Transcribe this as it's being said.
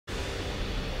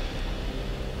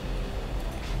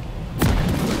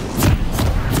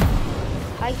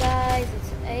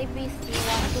A, B, C, 1,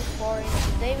 2, 4, and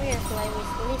today we are playing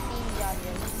with Lizzie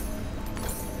Jungle.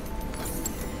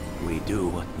 We do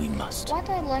what we must. What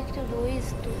I'd like to do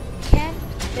is to camp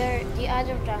the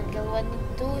other jungle when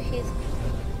do his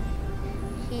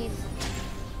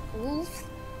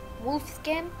wolf's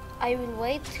camp. I will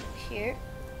wait here,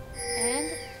 and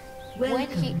when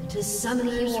he was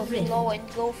low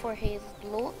and go for his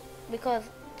blue, because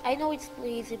I know it's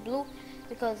easy blue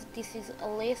because this is a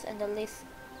list and the list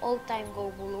all time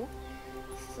go blue.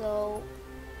 So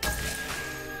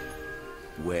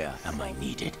where am I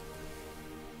needed?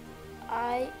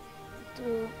 I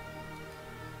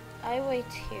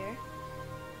wait here,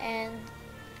 and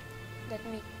let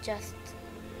me just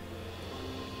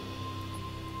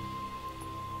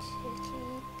check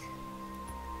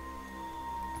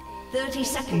it. 30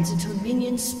 seconds until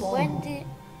minions spawn.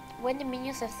 When the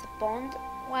minions have spawned,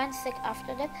 1 sec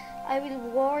after that, I will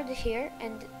ward here,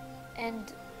 and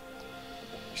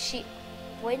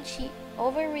when she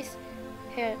overreaches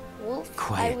her wolf,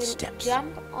 I will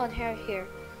jump on her here.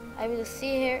 I will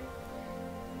see her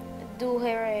do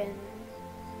her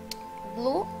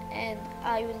blue, and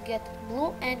I will get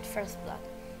blue and first blood.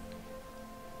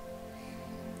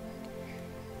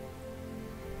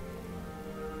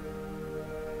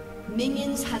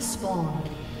 Minions have spawned.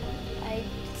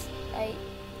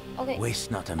 Okay. Waste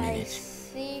not a minute. I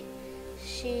see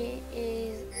she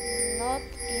is not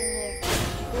in her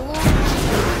blue.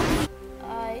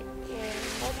 I will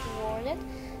not ward it,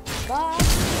 but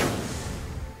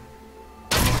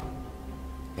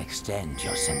extend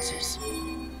your senses.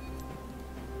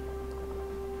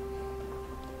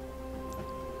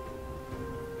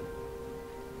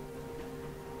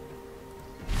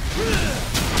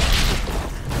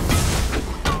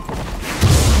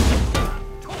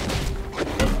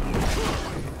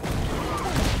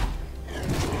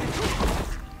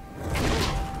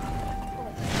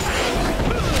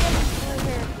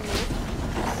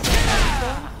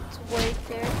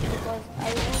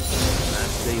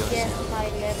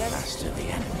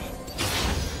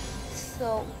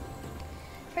 So,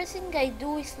 first thing I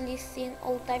do is listen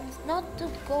all times not to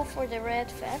go for the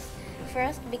red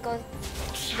first because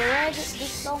the red does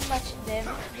so much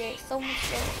damage,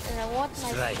 and I want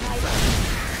my sniper.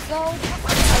 So I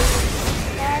will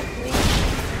start with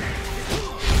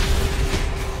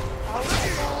okay,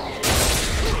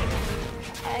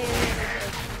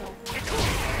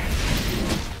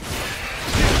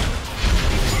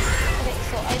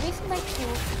 so I missed my Q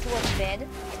to a bed.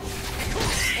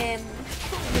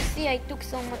 You see, I took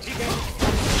so much damage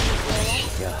from Golem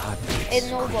and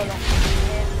no Golem,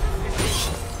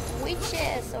 which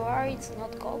SOR it's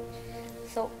not called.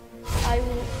 So I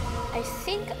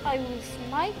think I will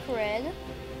smite red,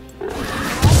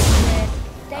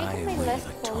 take my last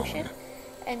potion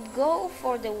and go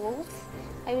for the wolves.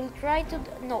 I will try to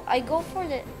I go for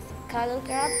the scuttle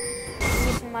crab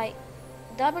with my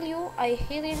W. I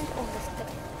heal him on the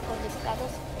scuttle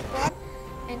crab.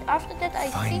 And after that, I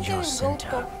think I will go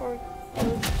top for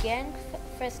gang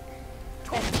first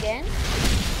gang,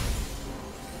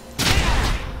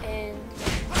 and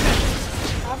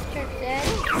after that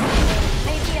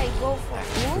maybe I go for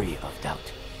free of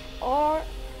doubt, or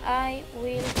I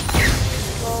will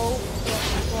go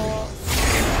for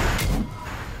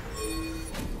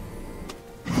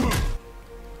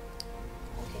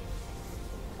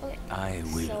okay. I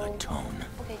will atone.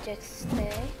 Okay, just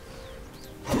stay.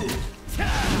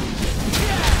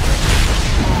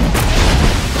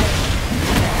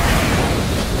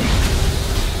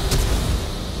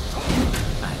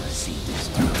 I'll see this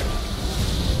through.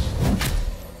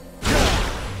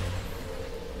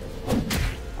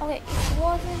 Okay, it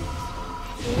wasn't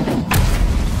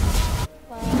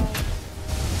but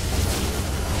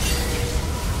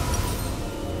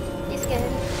this can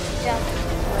jump.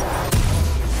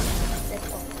 That's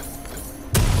all.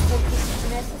 So this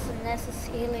Nessus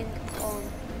healing on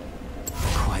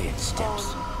quiet steps.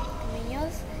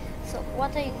 Minions. So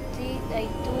what I do is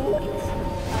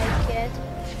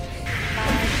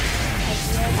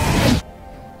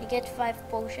I get 5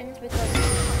 potions because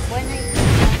when I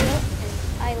jungle, and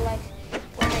I like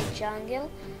when I jungle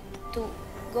to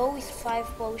go with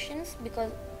 5 potions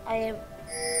because I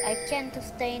can't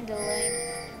stay in the lane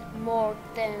more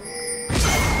than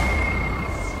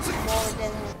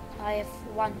I have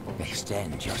 1 potion.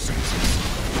 Extend your senses.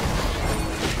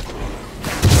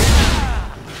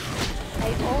 I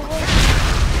always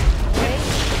wait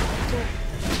to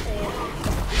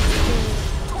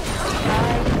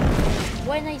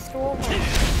when I throw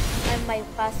my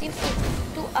passive,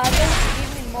 2 others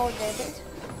give me more damage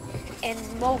and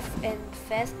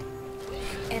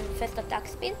fast attack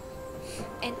speed,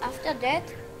 and after that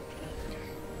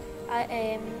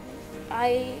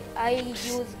I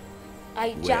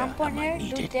jump on her,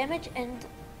 do damage,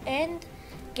 and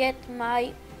get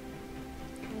my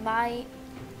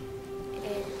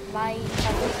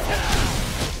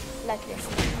like this.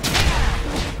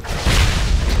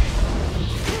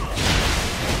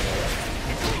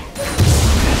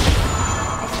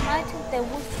 I smited the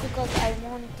wolf because I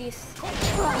want this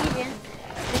vision,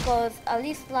 because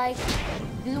Alice like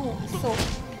blue, so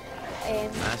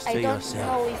I don't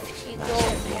know if she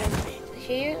goes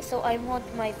here, so I want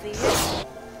my vision.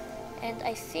 And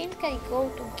I think I go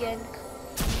to gank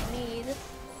mid.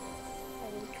 I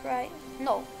will try.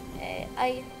 No,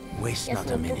 I waste yes,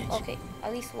 not a minute. Okay,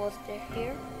 Alice was there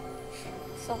here,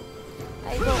 so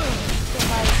I go to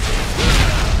my.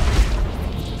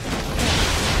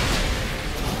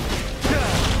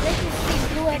 Let me see.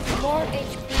 Blue has more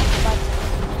HP but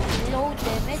low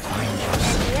damage, and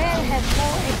Red has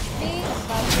more HP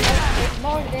but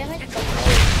more damage but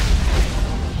low.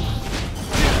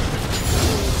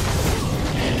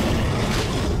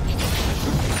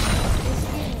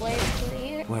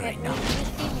 Worry not. This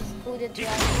team is good at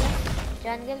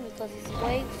jungle because his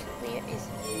wave clear is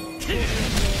the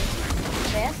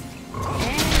best,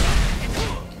 and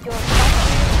your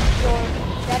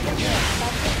W is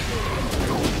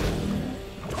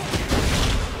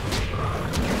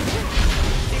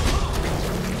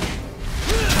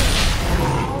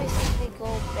Now I simply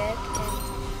go back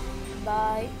and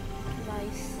buy my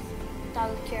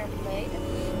Stalker blade.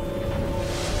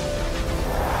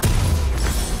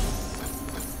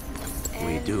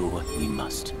 We do what we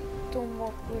must. 2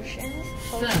 more cushions.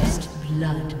 First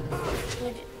blood.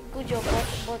 Good job,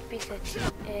 bot pickaxe.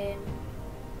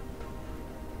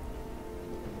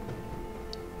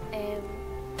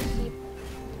 He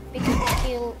pickaxe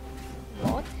kill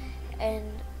bot, and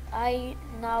I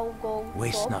now go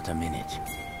Waste top not a minute.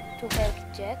 to help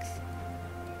Jax.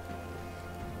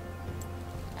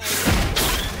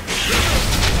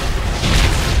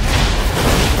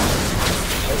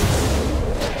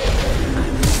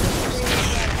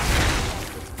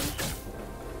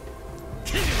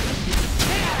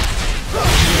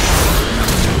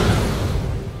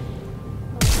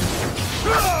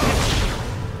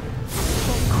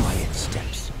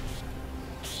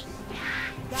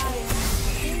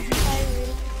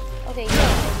 Okay,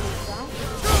 yeah,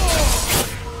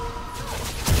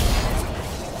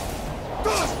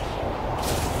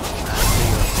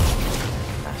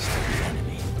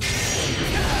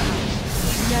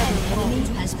 Enemy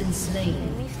has been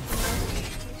slain.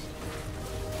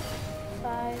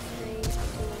 5, 3, 2.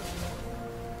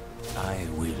 I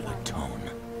will atone.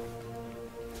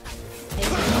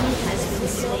 Enemy has been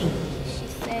slain. She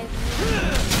said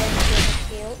then get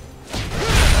killed.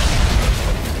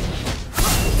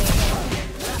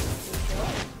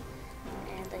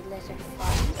 And I let her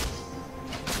fight.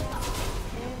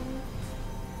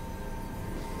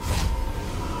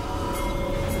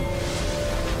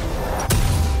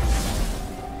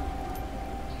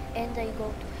 And I go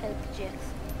to help Jax.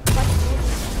 But this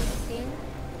thing,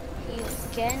 his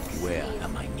ganks, Where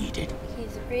am I needed?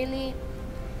 he's really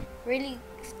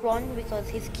strong because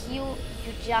his Q,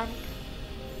 you jump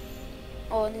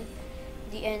on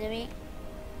the enemy.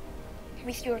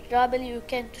 With your W you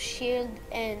can to shield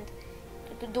and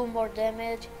to do more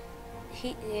damage.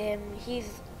 He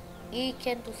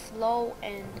can to slow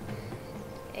and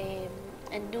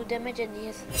do damage, and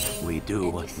We do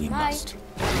and what his we smite must.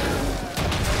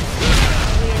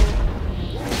 will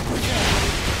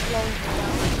slow it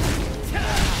down.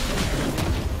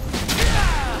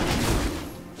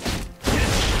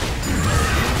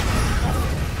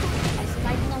 I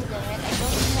smite no damage. I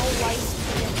don't know why he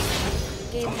didn't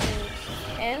give me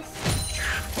else,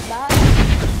 but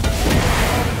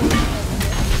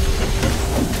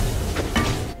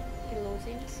he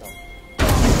losing, so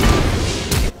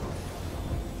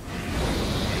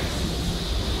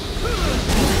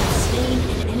Slain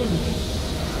an enemy.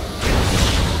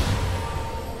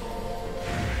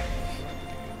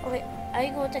 okay, I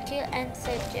got a kill and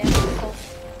save Jack, so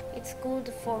it's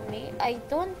good for me. I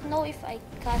don't know if I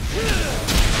cast it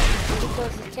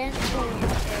because you can't do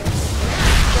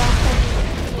jump and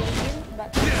kill him,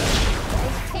 but I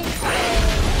think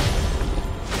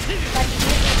but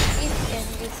it and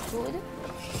it's good.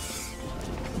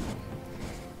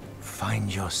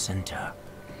 Find your center.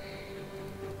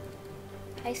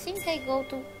 I think I go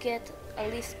to get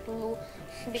Alice blue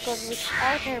because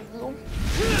without her blue,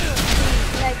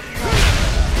 she's like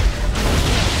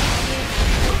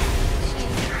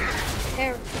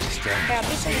her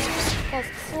ability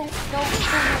costs so much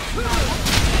mana,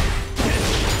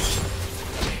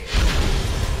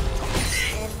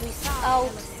 and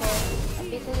without her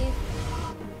ability.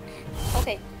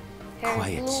 Okay,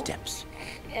 Quiet steps.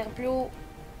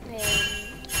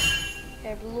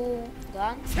 her blue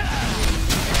gun.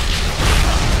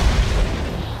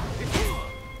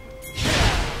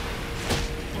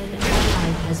 An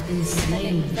ally has been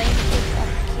slain. They pick up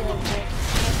kill her.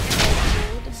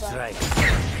 It's not very good, Strike.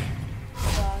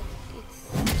 but it's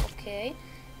okay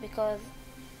because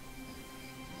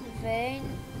Vayne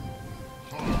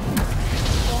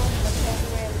don't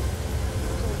well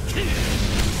too.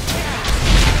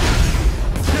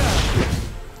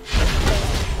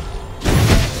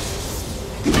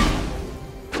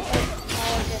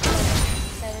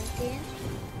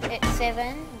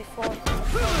 7 before.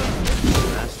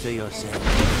 Master yourself.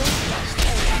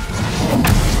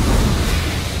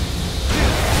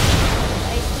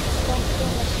 I don't do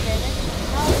much damage.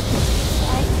 Now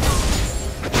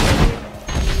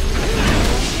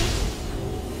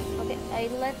okay, I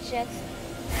let Jax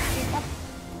pick up.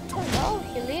 Oh,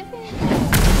 he leaving.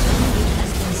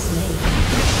 Has been slain.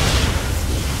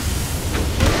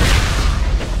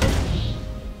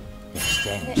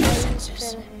 Extend Okay, your I senses.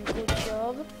 tell him good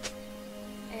job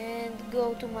and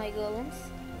go to my golems.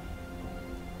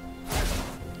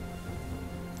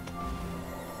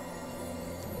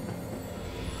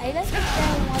 I like to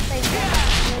tell what I did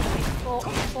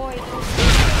before it was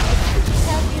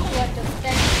help you to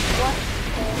understand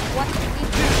what you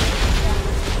need to do.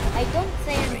 I don't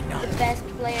say I'm the best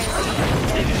player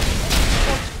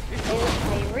I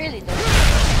really don't.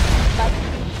 But I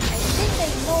think I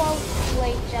know how to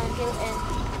play jungle and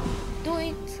do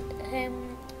it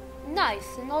nice,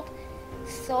 not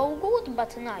so good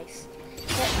but nice.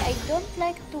 But I don't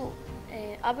like to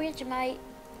average my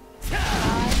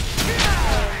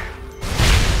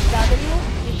W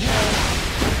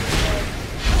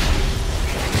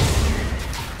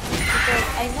because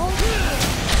I know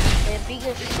the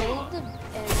bigger shield but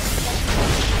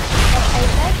I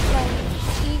like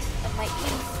my E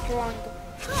strong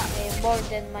more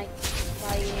than my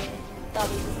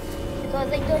W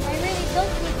because I really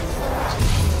don't need so much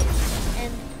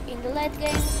and in the late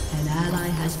game An ally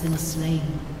has been slain.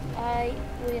 I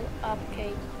will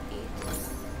upgrade it.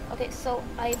 Okay, so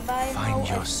I buy Find now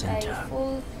your center. I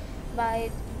full buy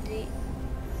the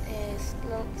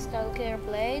Stalker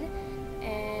blade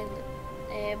and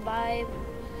buy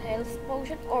health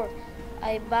potion, or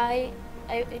I buy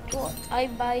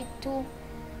 2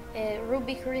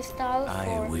 ruby crystal I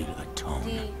for will atone.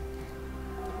 the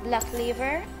black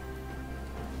liver,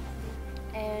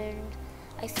 and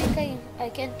I think I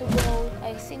can to go.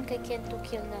 I think I can to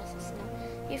kill Nasus now.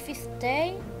 If we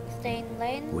stay in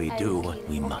lane, We I do will what kill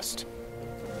we him. must.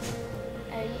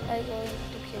 I going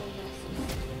to kill Nasus.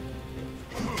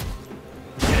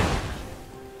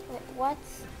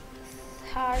 What's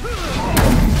hard?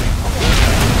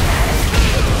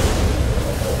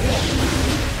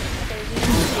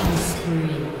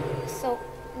 So,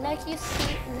 like you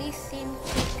see, Lee Sin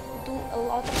do a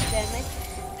lot of damage,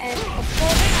 and of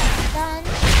course, Stan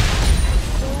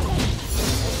do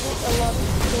a lot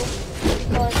too,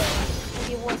 because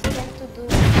he was sent to do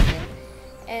something,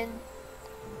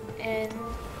 and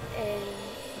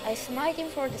I smite him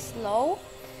for the slow.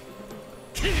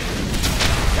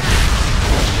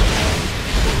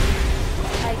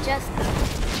 I just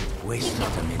Waste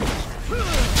not a minute.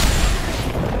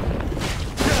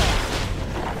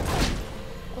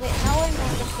 okay, now I'm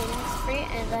on the killing spree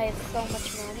and I have so much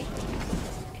money.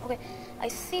 Okay, I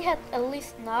see at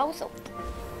least now, so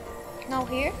now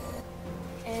here,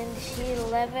 and he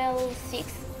level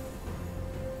 6,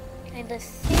 and I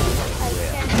think I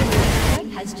can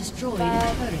Has destroyed but a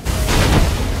turret.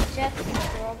 just the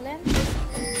problem.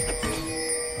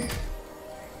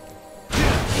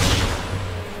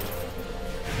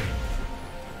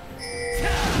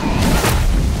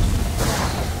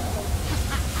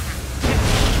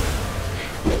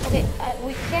 Okay,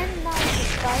 we can now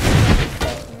start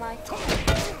with my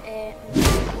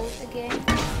moves again.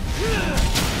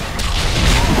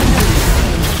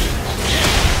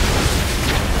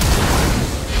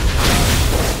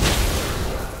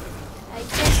 I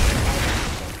guess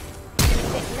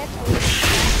okay, let's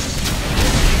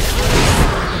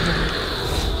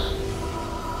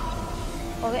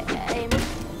okay,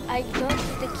 I got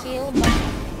the kill, but I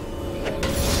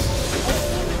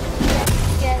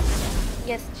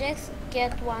think Jax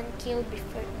get 1 kill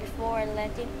before I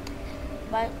let him.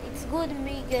 But it's good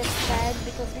me get fed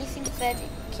because missing fed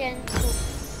can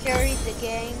carry the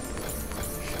game.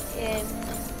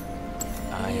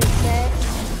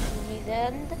 His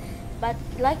end. But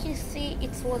like you see,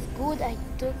 it was good. I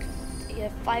took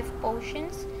 5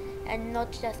 potions and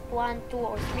not just 1, 2,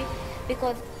 or 3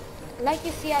 because like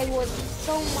you see, I was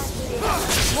so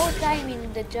much more time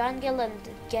in the jungle and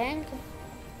the gang,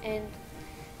 and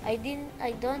I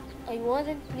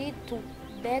wasn't need to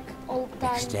back all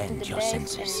time to Extend the your base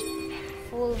senses. and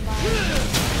full my.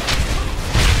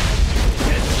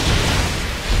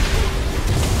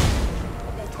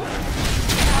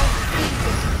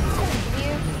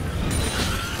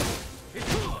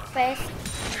 Fast,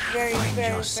 very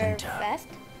fast.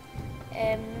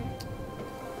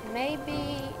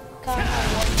 Maybe Karma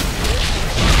wants to do it.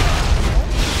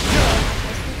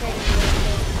 I think I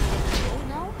will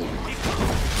now.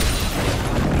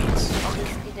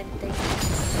 This didn't take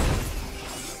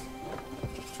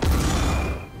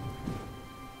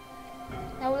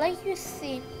now, like you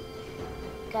see,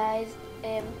 guys,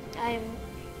 I'm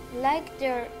like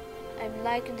their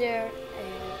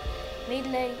mid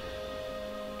lane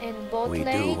and bot We do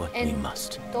lane what we and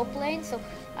must. top lane, so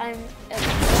I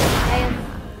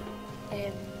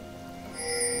am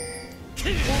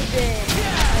good better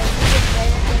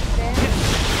than them.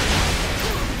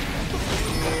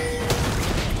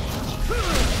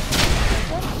 I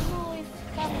don't know if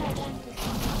Karma wants this.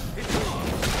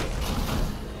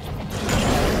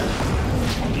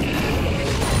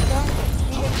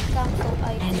 Didn't come, so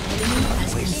I An enemy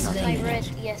has been think my slain. red,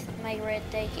 yes, my red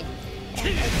take it. And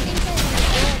I think I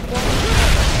will go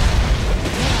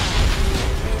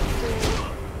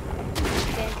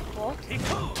tank bot.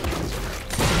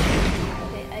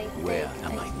 Okay, Where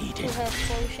am I still needed? have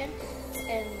potion,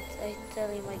 and I tell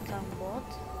him I can bot.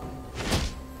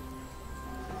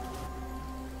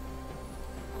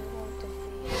 I want to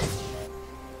fish.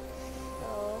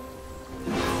 So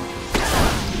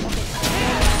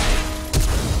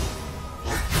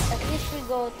at least we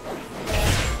got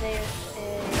their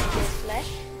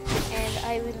flash, and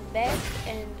I will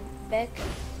back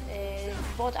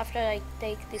bot after I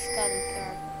take this card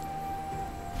card.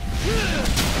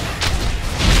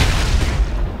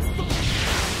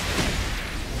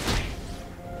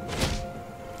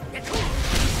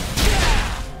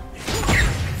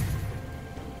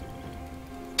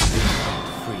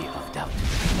 Free of doubt.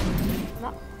 No,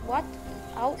 what?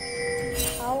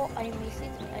 How I missed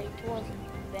it? It was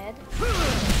bad.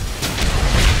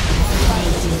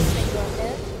 I got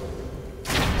it.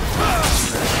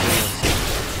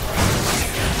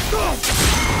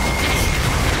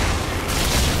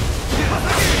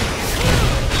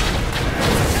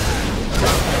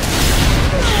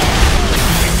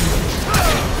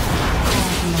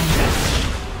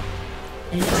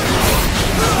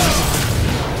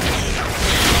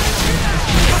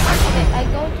 Okay, I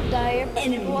go to Dire, but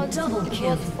Enemy double it kill.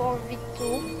 was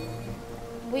 4v2.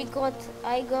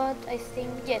 I think,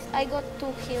 yes, I got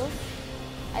 2 kills.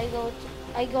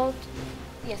 I got,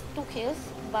 yes, 2 kills,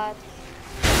 but,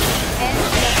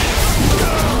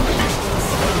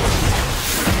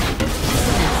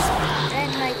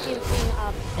 and my team came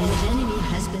up. An enemy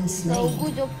has been So slain.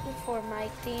 good job for my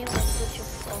team and good job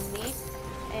on me.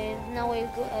 And now I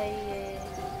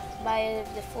buy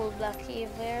the full black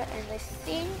river, and I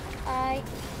think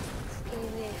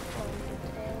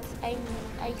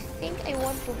I think I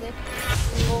want to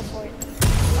go for it.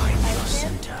 Find your I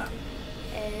said, center.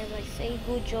 and I say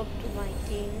good job to my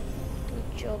team.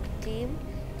 Good job, team.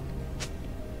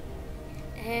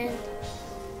 And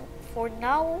for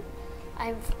now,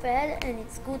 I'm fed, and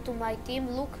it's good to my team.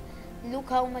 Look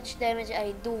how much damage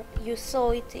I do. You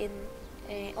saw it in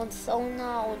on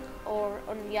Sona or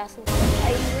on Yasuo.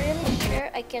 I'm really sure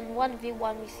I can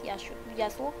 1v1 with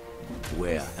Yasuo.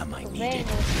 Where am I Vayne needed?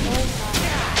 or Sona.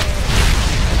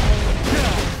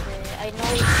 I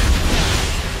know it.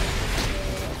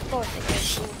 Of course I can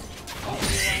do everyone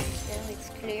with them, it's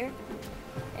clear.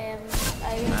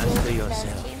 I will go Master to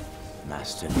yourself. him.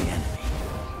 Master the enemy.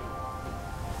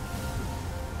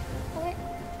 Okay.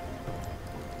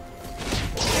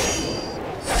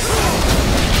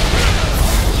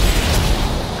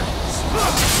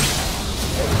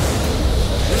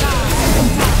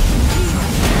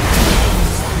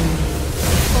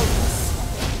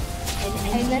 An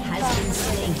I enemy let has Karma been get a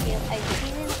slain. kill. I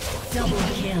didn't. Double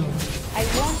kill. I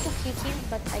want to hit him,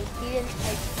 but I didn't.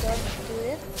 I don't do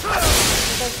it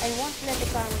because I won't let the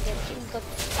Karma get him. Because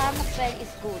Karma spell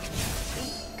is good.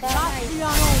 Karma is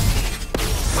very,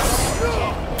 very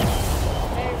good.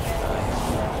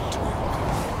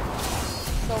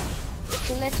 So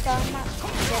to let Karma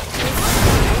get him.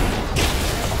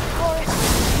 Of course,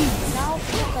 now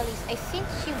Vocalist. I think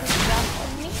she will jump on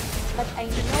me, but I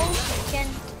know she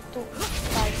can't to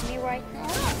fight me right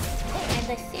now. And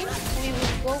I think we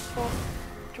will go for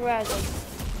Dragon.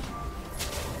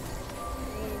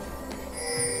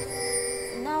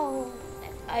 And now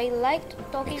I liked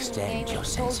talking in the Extend game. your I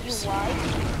told you senses. why.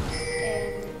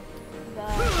 But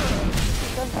I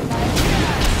don't like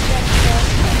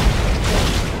that.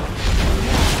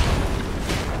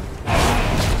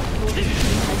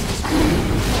 I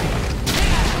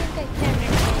think I can.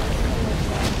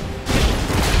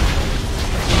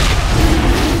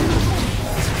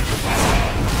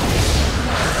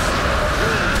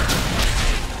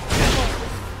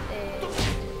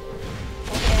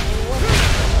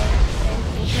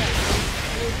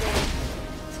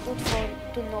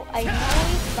 To know. I know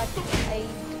it, but I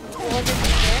wasn't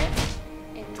there,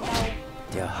 and now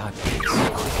Their heartbeats.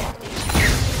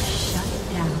 Shut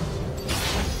down.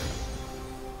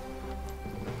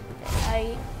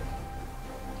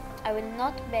 I will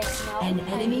not back now. An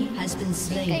enemy has been I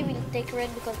think I slain. will take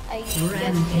red because I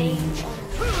Rampage.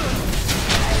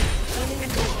 I'm dealing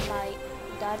with my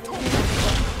W.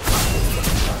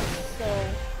 So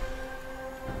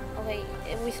okay,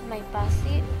 with my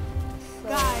passive.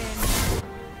 So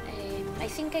I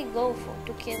think I go for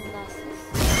to kill Nasus.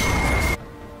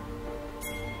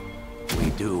 We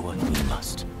do what we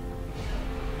must.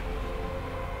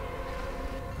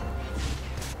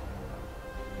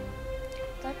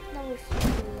 But now if you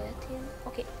let him,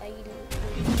 okay, I will.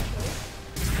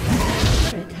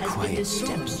 Turret has been Quiet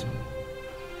destroyed. steps.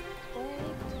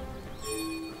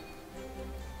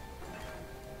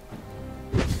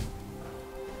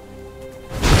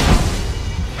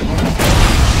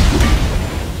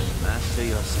 Master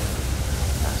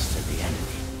yourself. Master the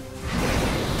enemy.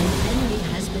 An enemy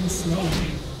has been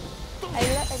slain. I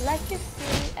like to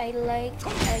see, I like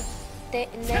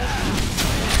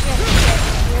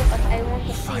but I want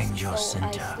to Find see, your so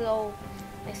center.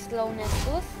 I slow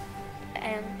Nessus,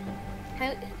 and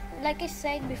like I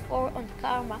said before on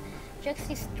Karma, Jax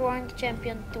is strong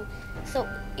champion too, so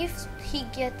if he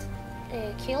gets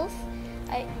kills,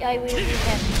 I will be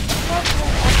happy. Of course,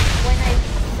 when I'm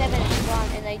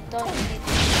 7-1 and I don't need it,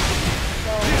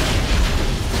 so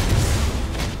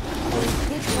it's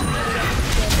good for me to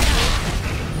get it.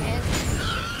 And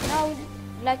now,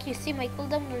 like you see, my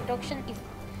cooldown reduction is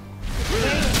very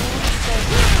low, so it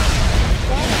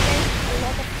don't take a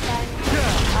lot of time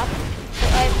up. So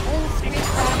I'm all 3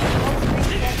 seconds,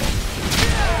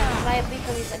 and my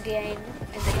victory is again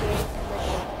and again and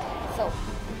again. So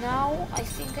now I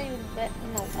think I will bet.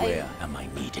 No, Where am I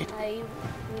needed? I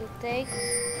will take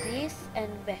this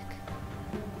and back.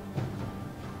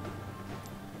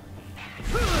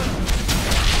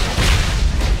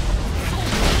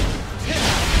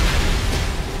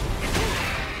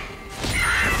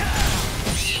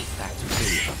 That's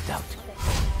free of doubt.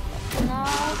 Okay. Now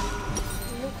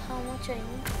look how much I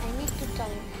need to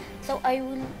time. So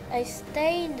I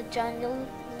stay in the jungle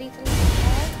little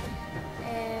more,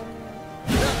 and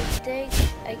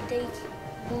I take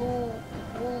blue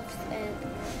wolves and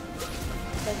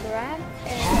the gram,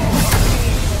 and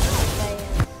I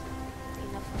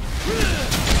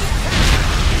enough.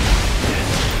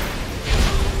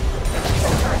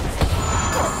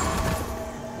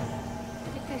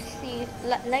 You can see,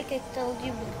 like I told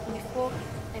you before,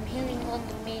 I'm healing on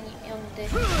the mini on the.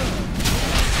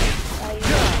 I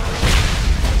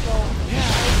don't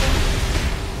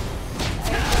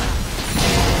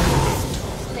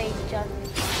stay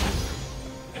jungle.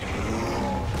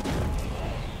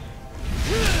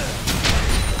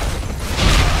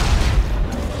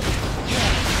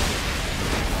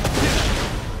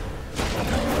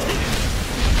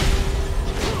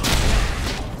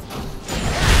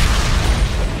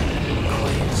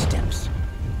 Quiet steps.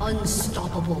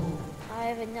 Unstoppable. I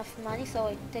have enough money, so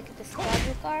I take the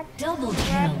Scrabble card, Double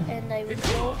grab, kill. and I will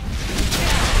go.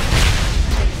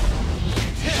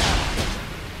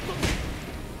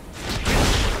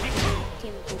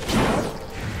 Team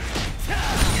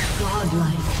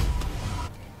Godlike.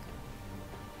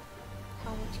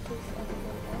 how much kills I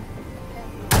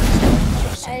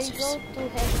Your I senses. go to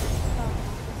have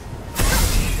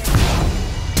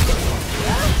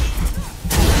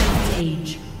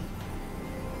Age.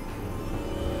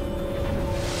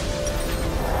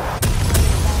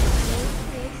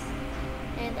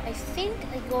 and I think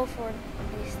I go for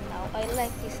this now. I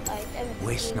like this item.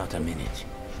 Waste not a minute.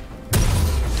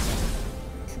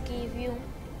 To give you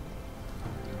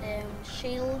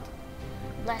shield,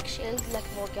 black shield like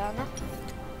Morgana.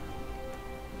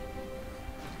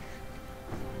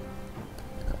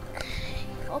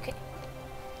 Okay.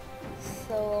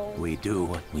 So We do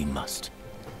what we must.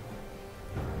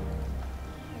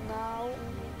 now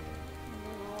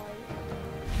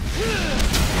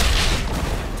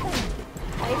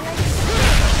I like to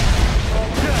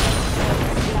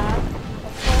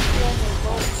of course when we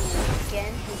go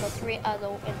again because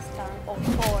Ado and Stan, or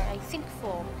 4, I think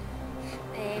 4.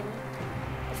 And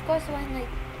of course when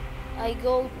I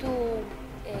go to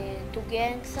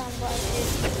gang somebody,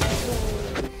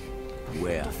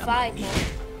 Where to am I fight needed?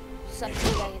 or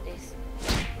something like this.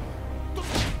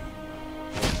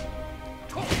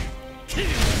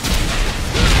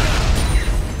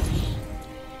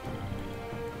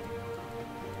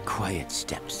 Quiet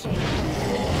steps.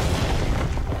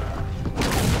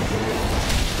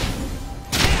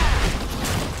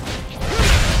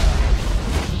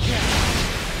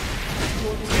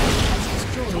 Your team has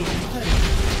destroyed a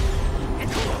turret.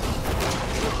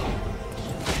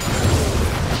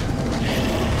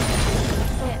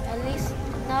 Okay, at least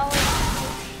now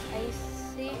I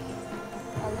see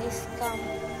at least come.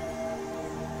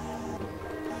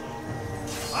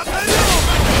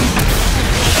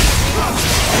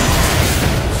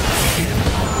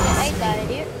 I died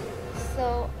here,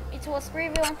 so it was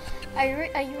 3v1.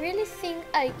 I really think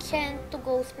I can to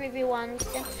go 3v1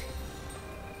 with them,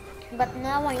 but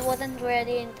now I wasn't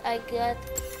ready and I got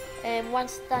one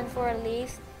stun for a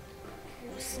least.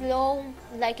 Slow,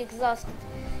 like exhausted.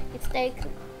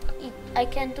 I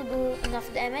can't do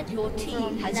enough damage. Your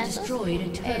team has Nasus, destroyed a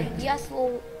turret.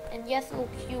 and Yasuo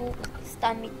Q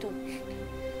stunned me too.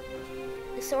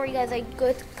 Sorry guys, I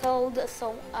got cold,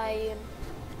 so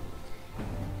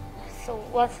so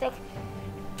 1 sec.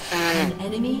 An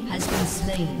enemy has been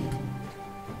slain.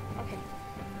 Okay.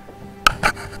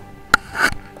 Okay.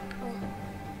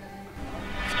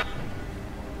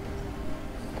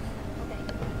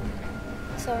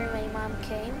 Sorry, my mom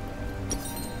came.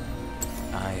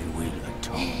 I will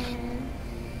atone.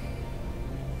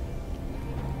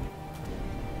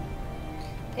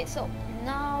 Okay, so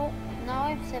now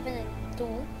I'm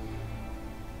 7-2.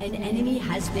 An enemy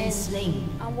has been And slain.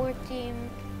 Our team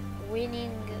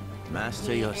winning. Master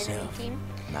the yourself. enemy team.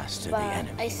 Master But the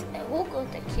enemy. who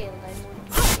got the kill? I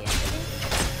want to see actually.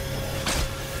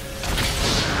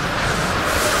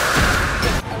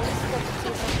 At least got the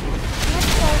kill. Not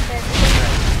so bad.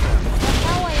 But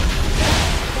now I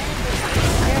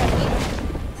barely.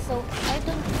 So I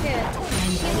don't care. Kill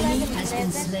enemy level has been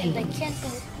 11 slain. and I can't do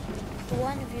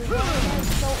 1v1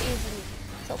 so easily.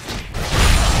 So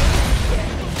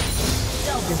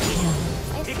Double kill.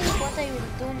 I think what I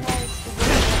will do now is to go to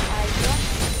Hydra.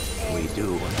 We And do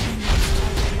what we must.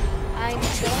 I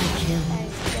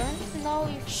don't know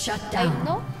if Shut I down.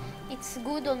 know it's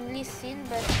good on Lee Sin,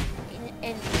 but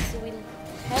and this will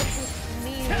help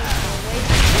me with the weight.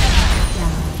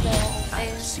 So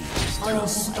I'll see you I through.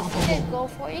 Unstoppable. think I go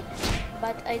for it,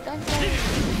 but I don't know if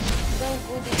it's so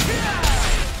good.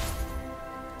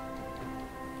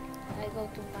 I go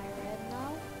to my red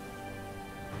now.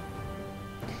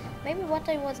 Maybe what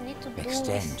I was need to do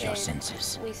Extend with your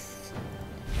senses.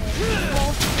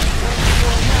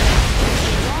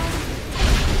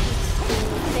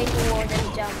 take the ward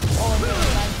and jump all the way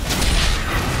back.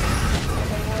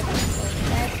 The ward is so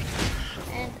bad,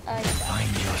 and I die.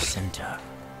 Find your center.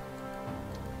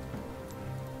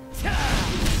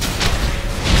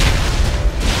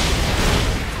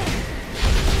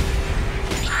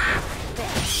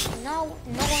 Okay, now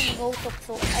no one goes top,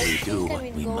 so I We do think I what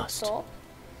will we go must. top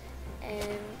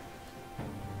and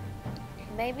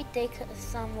maybe take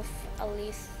some of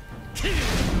Alice.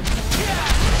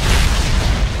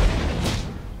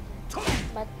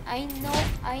 But I know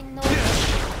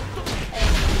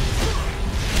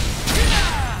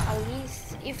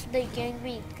Alice, if they gain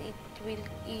me,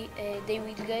 they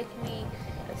will get me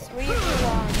 3v1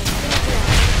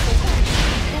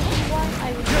 and 2v1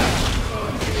 I will get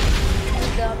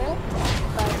double,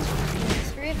 but in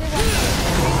 3v1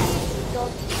 I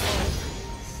don't know.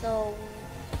 So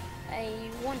I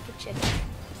want to check.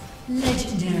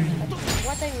 Legendary. But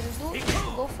what I will do is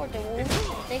go for the wolf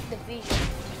and take the vision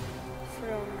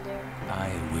from there.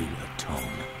 I will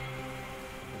atone.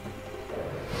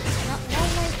 Now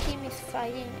my team is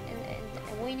fighting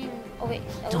and winning. Okay,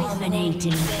 at least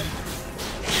Dominating. At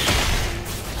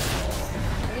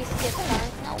least get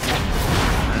tank now.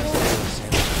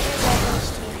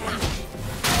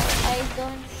 I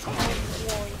don't have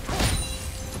worry.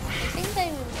 I think I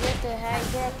will get a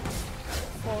Hydra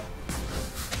for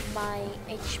my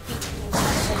HP to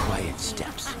Quiet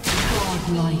steps.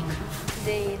 Godlike.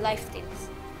 the life steals.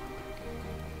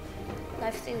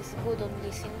 Life steal is good on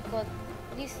Lee Sin, but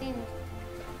Lee Sin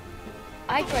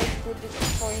Hydra is good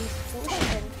for his push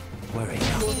and Worry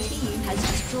Your not. team has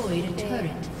destroyed a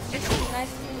turret. life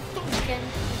steal can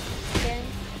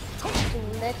to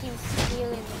let him steal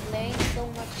in the lane so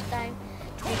much time.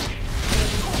 It's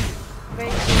very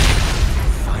good.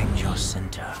 Find your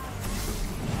center.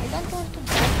 I don't want to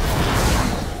die,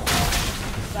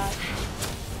 but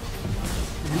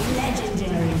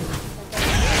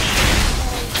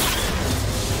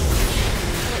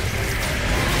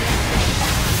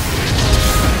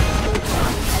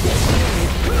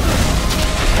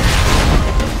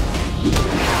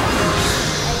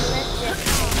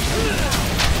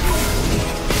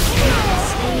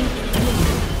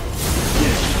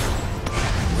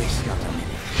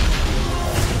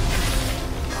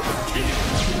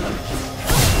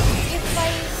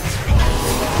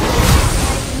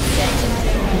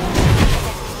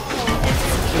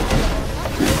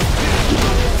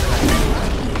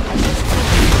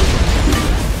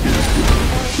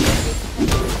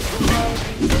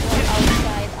Well,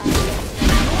 outside, I'm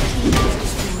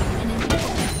An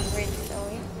inhibitor. really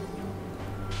sorry.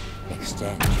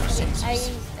 Extend your senses.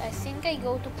 I think I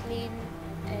go to clean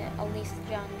Alice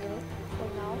jungle for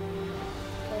now.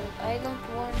 Because I don't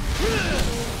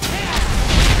want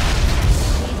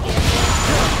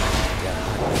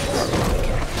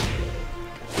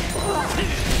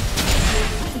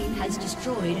Your team has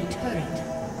destroyed a turret.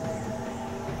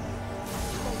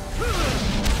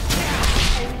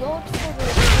 I go for the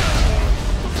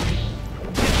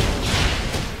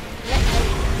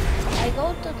I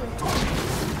go to the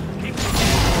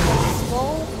go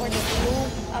for the blue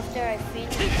after I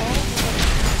finish all.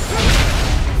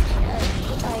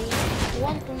 I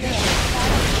want to let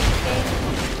the game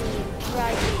to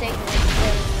try to take my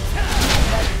place.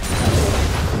 But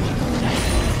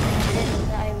then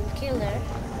I will kill her.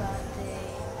 But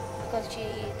because she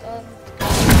don't,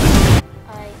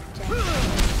 I just.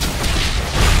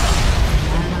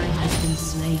 Ally has been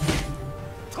slain.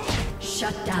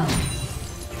 Shut down.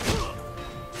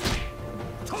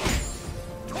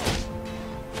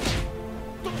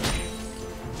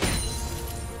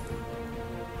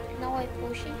 Now I'm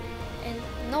pushing and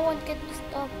no one can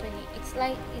stop me. It's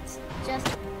like it's just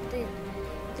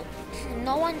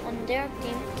no one on their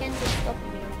team can stop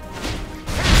me.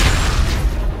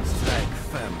 Strike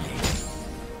firmly.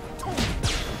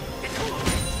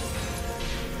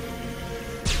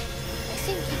 I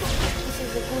think this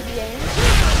is a good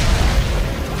game.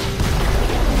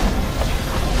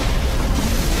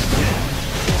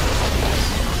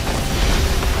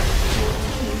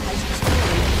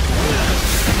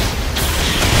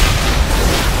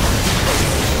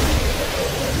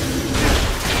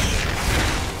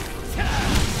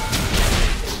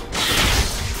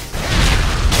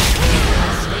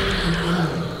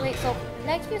 Wait, so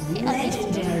like you see, at least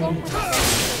it's so much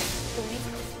sense to me.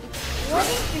 It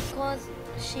wasn't because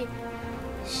she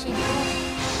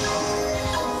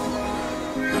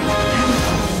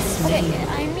Okay,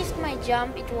 I missed my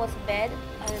jump. It was bad.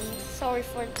 I'm sorry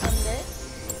for that.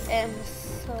 I'm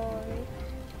sorry.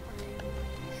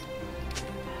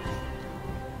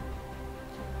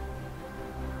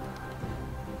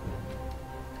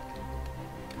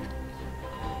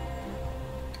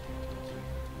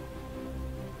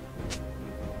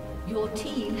 Your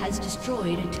team has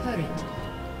destroyed a turret.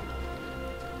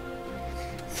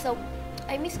 So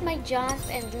I missed my jump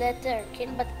and let her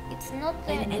kill, but it's not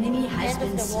the An enemy has end of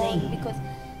been the world slain. because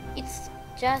it's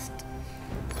just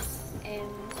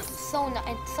Sona,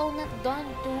 and Sona don't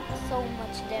do so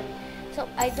much damage. So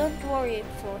I don't worry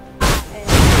for.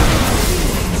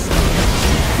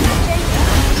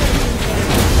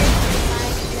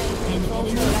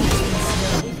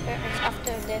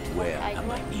 After that, Where I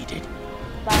am I know. needed?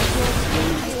 But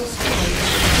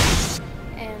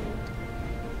and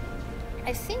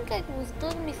I think it was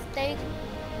good mistake.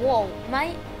 Whoa,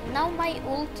 my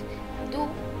ult do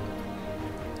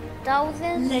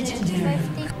Legendary.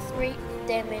 1053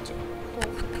 damage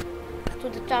to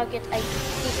the target I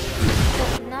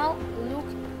hit. So now look,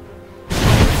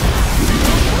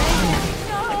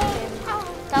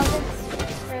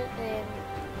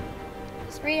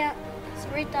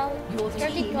 30,000 Your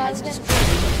team has destroyed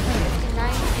a turret.